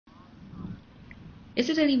Is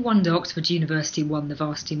it any wonder Oxford University won the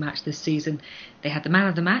Varsity Match this season? They had the man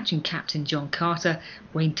of the match in captain John Carter,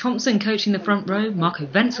 Wayne Thompson coaching the front row, Marco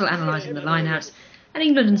Wenzel analysing the lineouts, and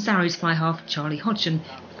England and Sarries fly half Charlie Hodgson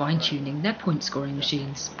fine-tuning their point-scoring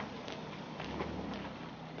machines.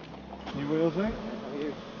 New wheels, mate?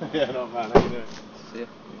 Yeah, not bad. How you doing? See ya.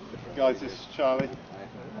 Guys, this is Charlie.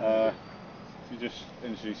 If you just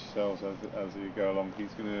introduce yourselves as you go along,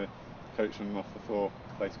 he's going to coach them off the floor,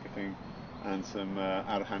 place kicking, and some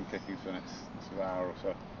out-of-hand kicking for the next sort of hour or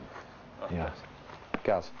so. Yeah.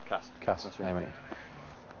 Cass. That's right. Hey, mate.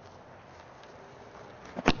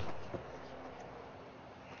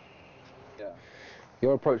 Yeah.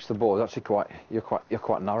 Your approach to the ball is actually you're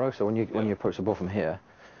quite narrow. So when you approach the ball from here,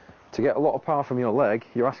 to get a lot of power from your leg,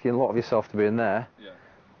 you're asking a lot of yourself to be in there. Yeah.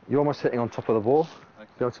 You're almost hitting on top of the ball. Okay.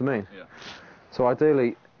 You know what I mean? Yeah. So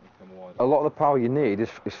ideally, a lot of the power you need is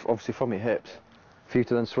obviously from your hips, for you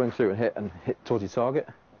to then swing through and hit towards your target.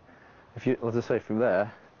 If you, as I say, from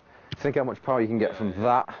there, think how much power you can get from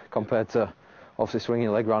that compared to obviously swinging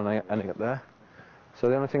your leg around and ending up there. So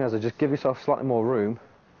the only thing is, just give yourself slightly more room.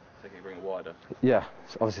 So you can bring it wider. Yeah,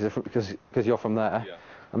 it's obviously different because you're from there. Yeah.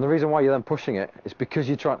 And the reason why you're then pushing it is because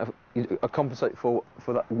you're trying to compensate for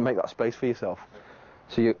that, make that space for yourself.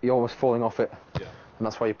 So you're almost falling off it, and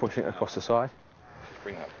that's why you're pushing it across the side. Just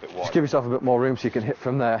bring that a bit wider. Just give yourself a bit more room so you can hit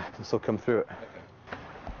from there and still come through it.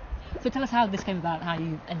 So tell us how this came about, how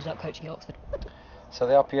you ended up coaching at Oxford. So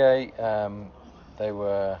the RPA, they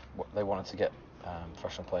wanted to get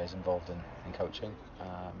professional players involved in coaching,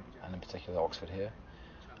 and in particular Oxford here.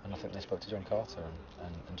 And I think they spoke to John Carter,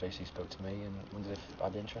 and JC spoke to me and wondered if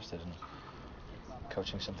I'd be interested in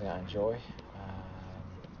coaching something I enjoy.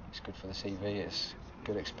 It's good for the CV. It's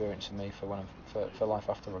good experience for me for life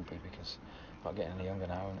after rugby, because I'm not getting any younger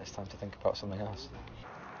now, and it's time to think about something else.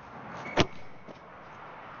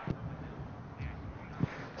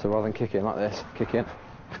 So rather than kicking like this, kick in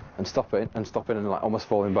and stopping and like almost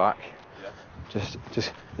falling back, just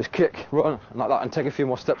kick, run and like that, and take a few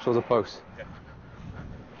more steps towards the post. Okay.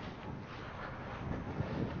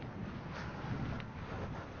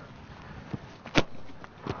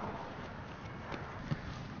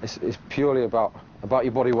 It's purely about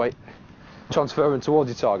your body weight transferring towards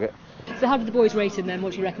your target. So how did the boys rate him then?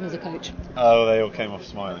 What do you reckon as a coach? Oh, they all came off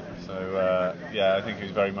smiling. So yeah, I think it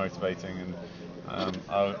was very motivating, and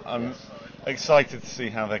I'm excited to see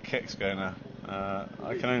how their kicks go now.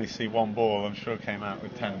 I can only see one ball. I'm sure it came out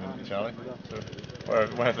with 10, didn't it, Charlie? So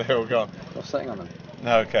where have they all gone? What's sitting on them?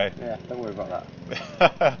 No, okay. Yeah, don't worry about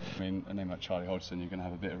that. I mean, a name like Charlie Hodgson, you're going to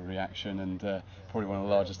have a bit of a reaction, and probably one of the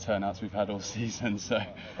largest turnouts we've had all season. So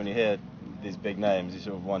when you hear these big names, you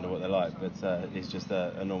sort of wonder what they're like, but he's just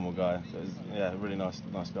a normal guy. So yeah, a really nice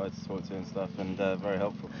guy to talk to and stuff, and very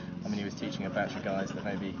helpful. I mean, he was teaching a batch of guys that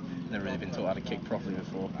maybe never really been taught how to kick properly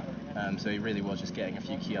before, so he really was just getting a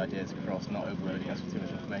few key ideas across, not overloading us with too much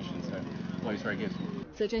information. So he was very good.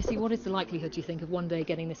 So JC, what is the likelihood, do you think, of one day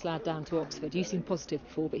getting this lad down to Oxford? You seem positive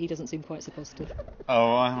before, but he doesn't seem quite so positive.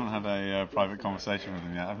 Oh, I haven't had a private conversation with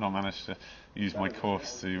him yet. I've not managed to use my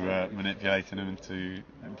course to manipulate him into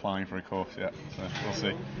applying for a course yet, so we'll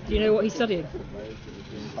see. Do you know what he's studying?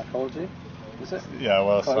 Psychology, is it? Yeah,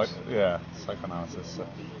 well, psychoanalysis. So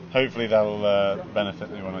hopefully that'll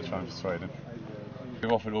benefit me when I try and persuade him.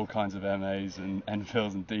 we've offered all kinds of MAs and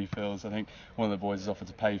NPhils and DPhils. I think one of the boys has offered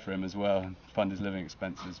to pay for him as well and fund his living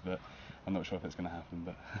expenses, but I'm not sure if it's going to happen.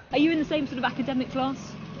 But are you in the same sort of academic class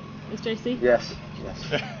as JC? Yes.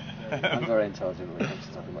 I'm very intelligent when it comes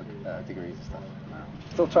to talking about degrees and stuff.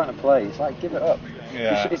 Still trying to play. It's like, give it up.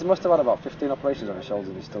 Yeah. He must have had about 15 operations on his shoulders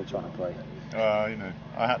and he's still trying to play. You know,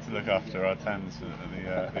 I had to look after our tens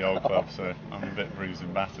at the old club, so I'm a bit bruised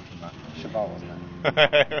and battered from that. Chabal, wasn't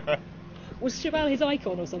it? Was Chabal his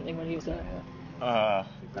icon or something when he was there?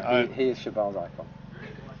 He is Chabal's icon.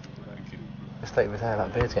 Thank you. The state of his hair,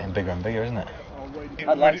 that beard's getting bigger and bigger, isn't it?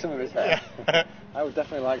 I'd like some of his hair. I would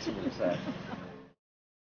definitely like some of his hair.